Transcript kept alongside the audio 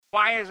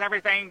Why is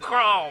everything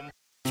chrome?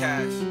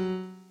 Cash.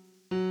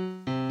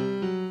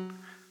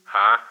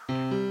 Huh?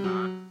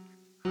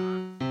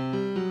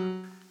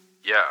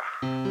 Yeah.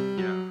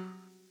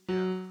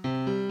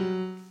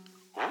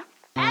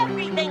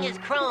 Everything is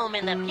chrome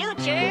in the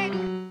future.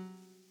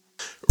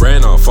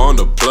 Ran off on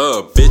the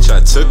plug, bitch, I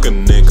took a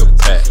nigga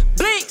pack.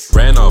 Blinks.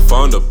 Ran off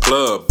on the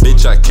plug,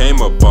 bitch, I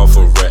came up off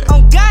a rack.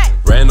 On God.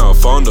 Ran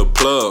off on the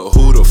plug,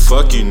 who the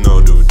fuck you know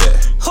do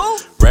that? Who?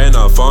 Ran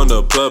off on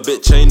the plug,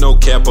 bitch, ain't no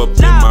cap up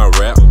in my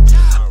rap.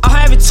 I'm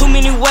having too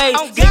many ways,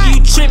 nigga, you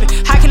trippin'.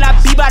 How can I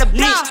be by the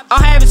bitch?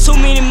 I'm having too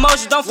many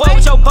emotions, don't fuck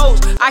with your boats.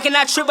 I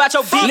cannot trip out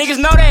your bitch.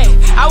 Niggas know that,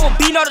 I will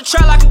beat on the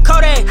trail like a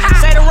Kodak.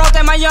 Say the wrong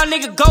thing, my young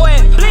nigga go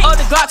at. Up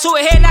the Glock to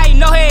a head, now you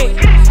know head.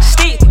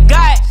 Stick,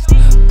 got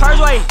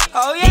purse way.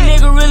 He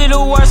nigga really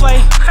the worst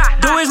way.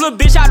 Do his little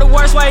bitch out the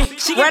worst way.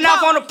 Ran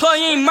off on the plug,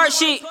 you ain't merch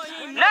shit.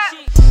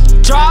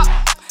 Drop,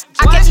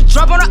 I catch a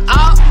drop on the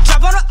op.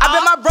 I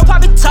bet my bro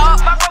probably top.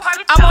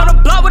 I'm on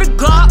the block with a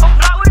Glock.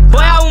 Boy,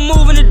 I was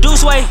moving the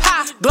deuce way.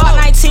 Glock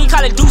 19,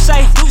 call it Deuce.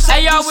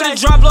 Hey, y'all with a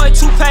drum blow, it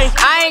toupee.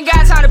 I ain't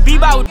got time to be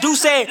by with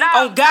Deuce.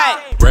 On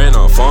God. Ran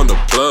off on the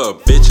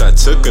plug, bitch, I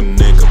took a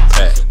nigga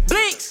pack.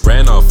 Blinks.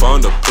 Ran off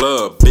on the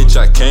plug, bitch,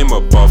 I came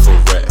up off a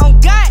rack. On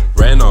God.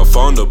 Ran off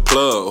on the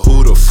plug,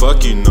 who the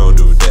fuck you know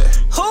do that?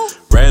 Who?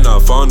 Ran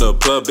off on the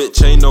plug,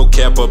 bitch, ain't no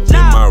cap up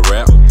in my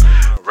rap.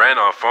 Ran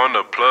off on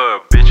the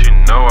plug, bitch, you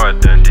know I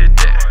done did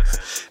that.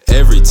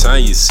 Every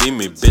time you see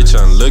me, bitch,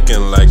 I'm looking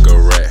like a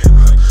rat.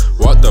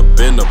 Walked up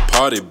in the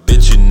party,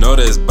 bitch, you know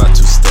that's about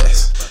to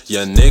stacks.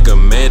 Ya nigga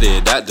made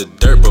it out the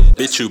dirt, but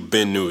bitch, you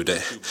been knew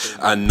that.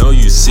 I know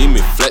you see me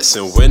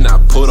flexing when I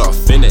put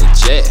off in that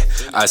jet.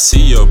 I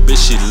see your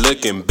bitch, she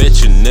looking,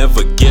 bet you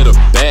never get her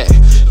back.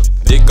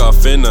 Dick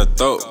off in her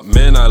throat,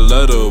 man, I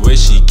love the way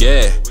she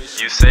gag.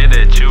 You say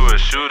that you a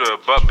shooter,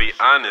 but be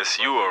honest,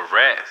 you a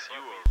rat.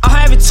 I'm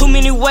having too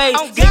many ways,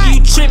 nigga,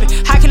 you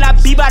trippin'. How can I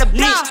be by the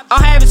bitch?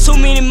 I'm having too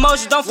many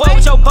emotions, don't fuck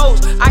with your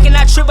boats. I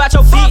cannot trip out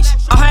your bitch.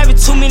 I'm having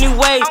too many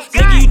ways,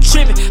 nigga, you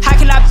trippin'. How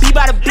can I be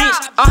by the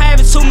bitch? I'm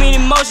having too many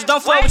emotions,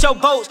 don't fuck with your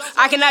boats.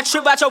 I cannot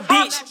trip out your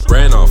bitch.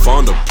 Ran off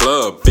on the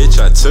plug, bitch,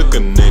 I took a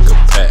nigga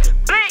pack.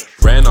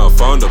 Ran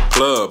off on the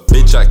plug,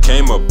 bitch, I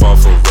came up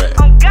off a rack.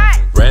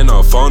 Ran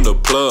off on the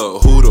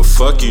plug, who the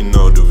fuck you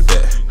know do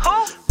that?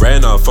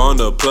 Ran off on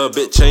the plug,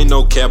 bitch, ain't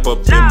no cap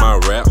up in my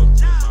rap.